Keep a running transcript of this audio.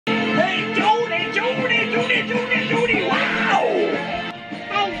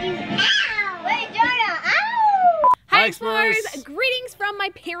Hi Explorers! Greetings from my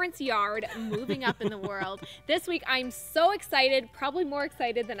parents' yard, moving up in the world. This week I'm so excited, probably more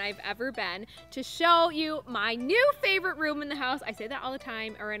excited than I've ever been, to show you my new favorite room in the house. I say that all the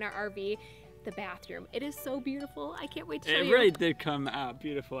time, or in our RV, the bathroom. It is so beautiful. I can't wait to show you. It really did come out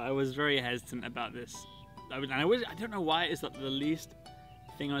beautiful. I was very hesitant about this. I don't know why it's like the least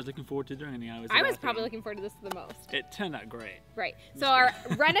thing I was looking forward to doing anything. I was probably looking forward to this the most. It turned out great. Right. So our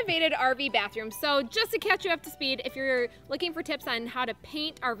renovated RV bathroom. So just to catch you up to speed, if you're looking for tips on how to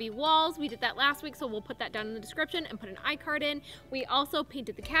paint RV walls, we did that last week, so we'll put that down in the description and put an iCard in. We also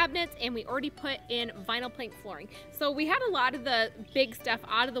painted the cabinets, and we already put in vinyl plank flooring. So we had a lot of the big stuff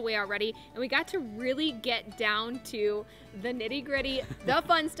out of the way already, and we got to really get down to the nitty-gritty, the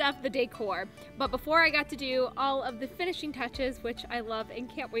fun stuff, the decor. But before I got to do all of the finishing touches, which I love and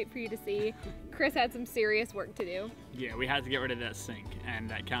can't wait for you to see, Chris had some serious work to do. Yeah, we had to get rid of that sink and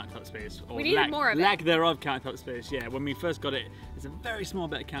that countertop space. Or we needed more of it. Lack thereof countertop space, yeah. When we first got it, it's a very small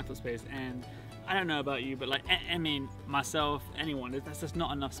bit of countertop space, and I don't know about you, but like, I mean, myself, anyone, that's just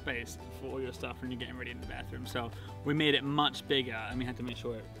not enough space for all your stuff when you're getting ready in the bathroom. So we made it much bigger, and we had to make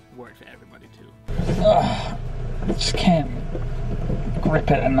sure it worked for everybody too. I just can't grip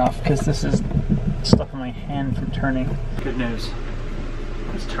it enough because this is stopping my hand from turning. Good news,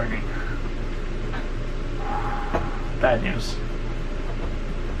 it's turning. Bad news,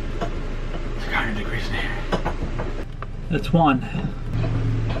 it's 100 degrees in here. That's one.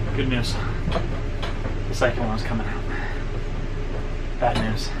 Good news, the second one's coming out. Bad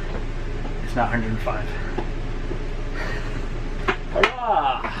news, it's now 105.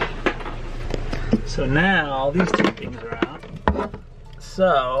 Hurrah! So now these two things are out.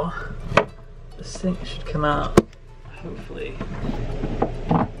 So the sink should come out, hopefully.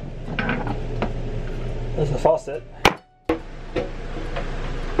 There's the faucet.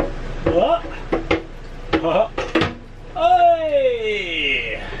 What?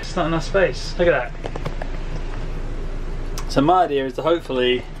 Hey! It's not enough space. Look at that. So my idea is to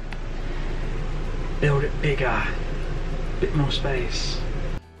hopefully build it bigger, a bit more space.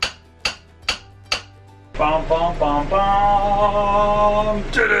 Bum bum bum bum!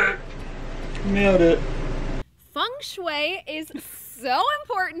 Did it! Nailed it. Feng Shui is so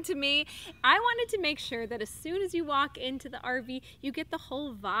important to me. I wanted to make sure that as soon as you walk into the RV, you get the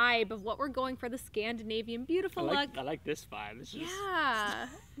whole vibe of what we're going for, the Scandinavian beautiful look. I like this vibe. It's just... Yeah,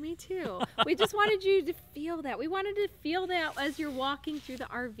 me too. We just wanted you to feel that. We wanted to feel that as you're walking through the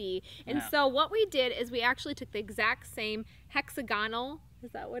RV. And so what we did is we actually took the exact same hexagonal, is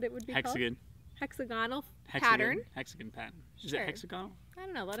that what it would be called? Hexagonal pattern. Hexagon pattern. Is it hexagonal? I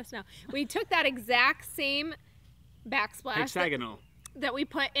don't know. Let us know. We took that exact same backsplash hexagonal that we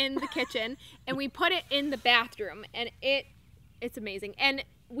put in the kitchen, and we put it in the bathroom, and it's amazing. And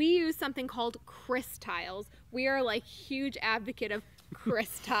we use something called Crystiles. We are like huge advocate of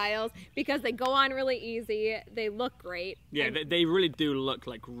Crystiles because they go on really easy. They look great. Yeah, they really do look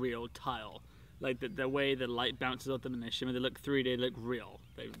like real tile. Like the way the light bounces off them and they shimmer, they look 3D, they look real.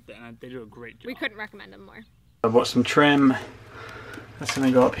 They do a great job. We couldn't recommend them more. I bought some trim. That's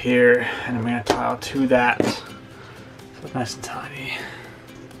gonna go up here, and I'm gonna tile to that. So it's nice and tidy.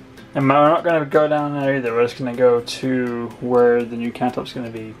 And we're not gonna go down there either. We're just gonna go to where the new countertop's gonna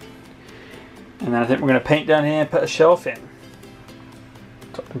be. And then I think we're gonna paint down here and put a shelf in.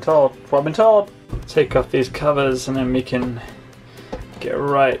 That's what I've been told. That's what I've been told. Take off these covers, and then we can get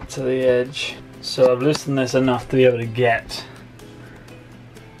right to the edge. So I've loosened this enough to be able to get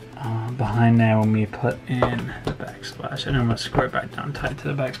behind there when we put in the backsplash. And I'm going to screw it back down tight to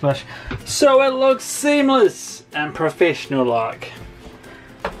the backsplash so it looks seamless and professional like.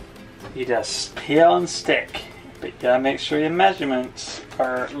 You just peel and stick, but you gotta make sure your measurements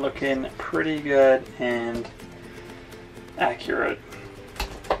are looking pretty good and accurate.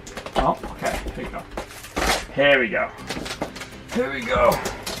 Oh, okay, here we go. Here we go. Here we go.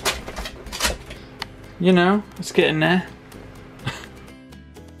 You know, it's getting there.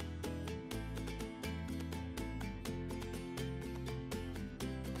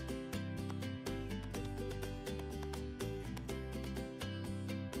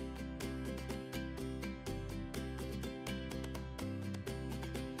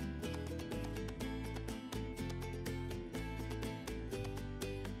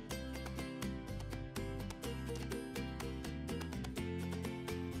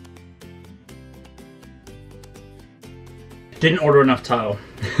 Didn't order enough tile.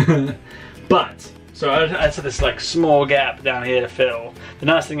 But, so I said this like small gap down here to fill. The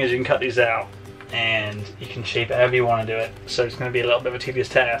nice thing is you can cut these out and you can shape it however you want to do it. So it's going to be a little bit of a tedious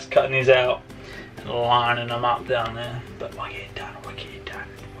task cutting these out and lining them up down there. But we'll get it done, we'll get it done,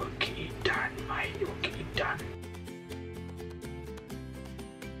 we'll get it done, mate, we'll get it done.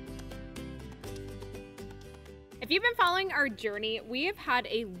 If you've been following our journey, we have had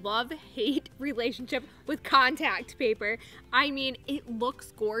a love-hate relationship with contact paper. I mean, it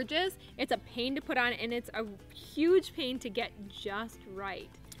looks gorgeous. It's a pain to put on, and it's a huge pain to get just right.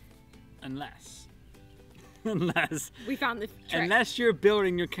 Unless we found the trick. Unless you're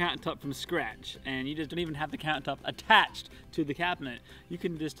building your countertop from scratch and you just don't even have the countertop attached to the cabinet, you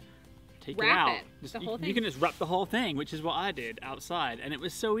can just take it out. You can just wrap the whole thing, which is what I did outside, and it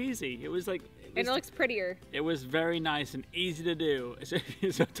was so easy. It was like, and it looks prettier. It was very nice and easy to do.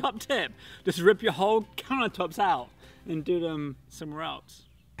 It's a top tip. Just rip your whole countertops out and do them somewhere else.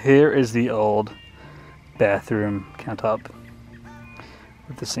 Here is the old bathroom countertop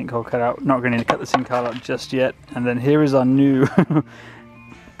with the sinkhole cut out. Not going to cut the sinkhole out just yet. And then here is our new bathroom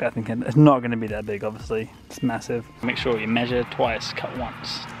countertop. It's not going to be that big, obviously. It's massive. Make sure you measure twice, cut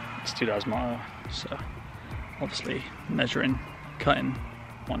once. It's $2 motto. So obviously measuring, cutting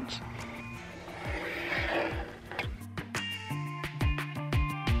once.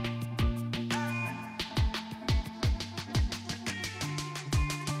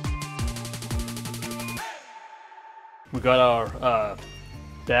 We got our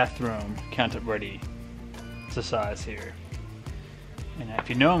bathroom countertop ready to size here. And if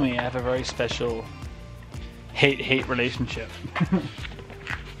you know me, I have a very special hate-hate relationship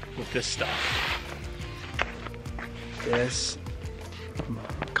with this stuff. This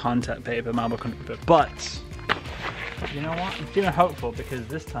contact paper, marble contact paper. But you know what? I'm feeling hopeful because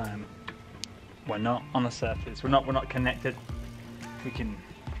this time we're not on the surface. We're not connected. We can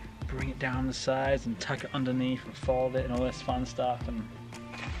bring it down the sides and tuck it underneath and fold it and all this fun stuff, and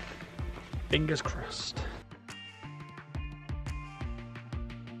fingers crossed.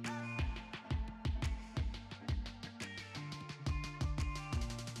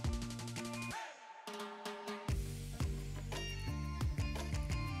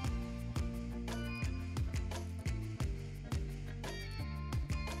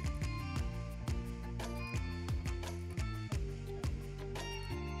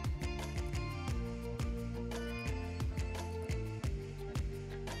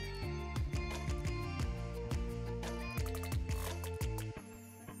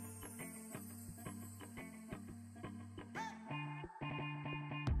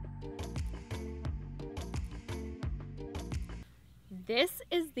 This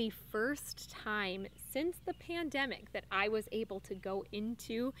is the first time since the pandemic that I was able to go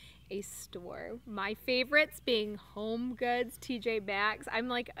into a store. My favorites being Home Goods, TJ Maxx. I'm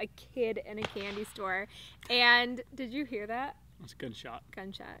like a kid in a candy store. And did you hear that? That's a gunshot.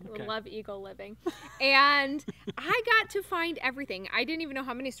 Gunshot. Okay. Love Eagle living. And I got to find everything. I didn't even know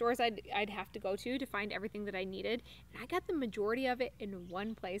how many stores I'd have to go to find everything that I needed. And I got the majority of it in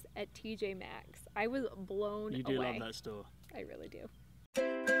one place at TJ Maxx. I was blown away. You do love that store. I really do.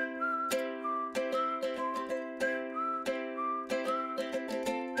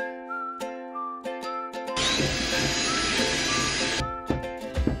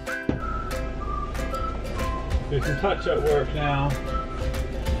 Do some touch-up work now.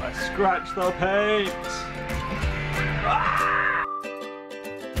 Let's scratch the paint. Ah!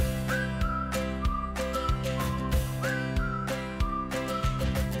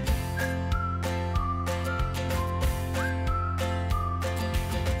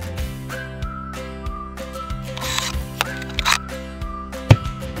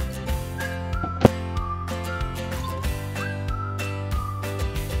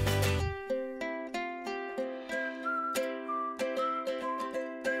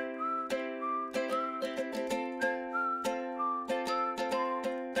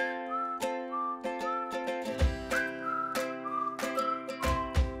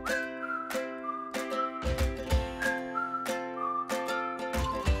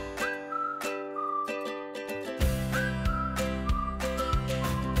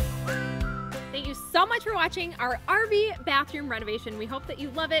 So much for watching our RV bathroom renovation. We hope that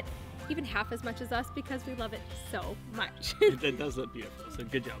you love it even half as much as us because we love it so much. It does look beautiful, so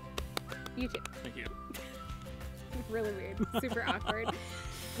good job. You too. Thank you. Really weird, super awkward.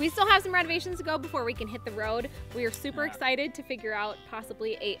 We still have some renovations to go before we can hit the road. We are super excited to figure out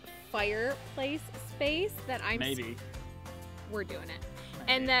possibly a fireplace space that we're doing it.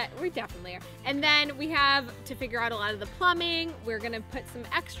 And that we definitely are. And then we have to figure out a lot of the plumbing. We're gonna put some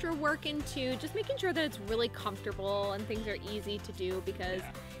extra work into just making sure that it's really comfortable and things are easy to do because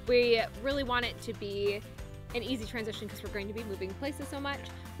we really want it to be an easy transition because we're going to be moving places so much.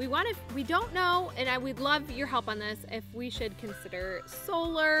 We don't know, and we'd love your help on this, if we should consider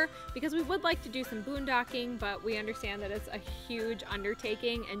solar, because we would like to do some boondocking, but we understand that it's a huge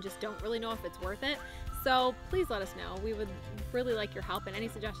undertaking and just don't really know if it's worth it. So please let us know. We would really like your help and any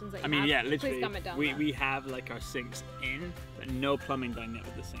suggestions that you have. I mean, yeah, literally, please comment down we have like our sinks in, but no plumbing done yet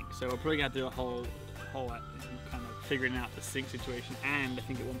with the sink. So we're probably gonna have to do a whole kind of figuring out the sink situation. And I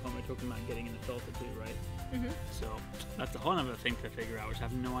think at one point we we're talking about getting in the filter too, right? So that's a whole other thing to figure out, which I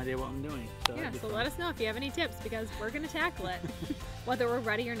have no idea what I'm doing. So yeah, so let us know if you have any tips, because we're gonna tackle it, whether we're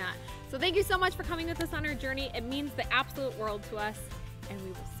ready or not. So thank you so much for coming with us on our journey. It means the absolute world to us, and we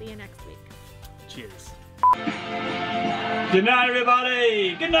will see you next week. Cheers. Good night,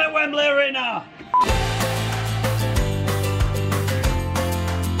 everybody. Good night, Wembley Arena.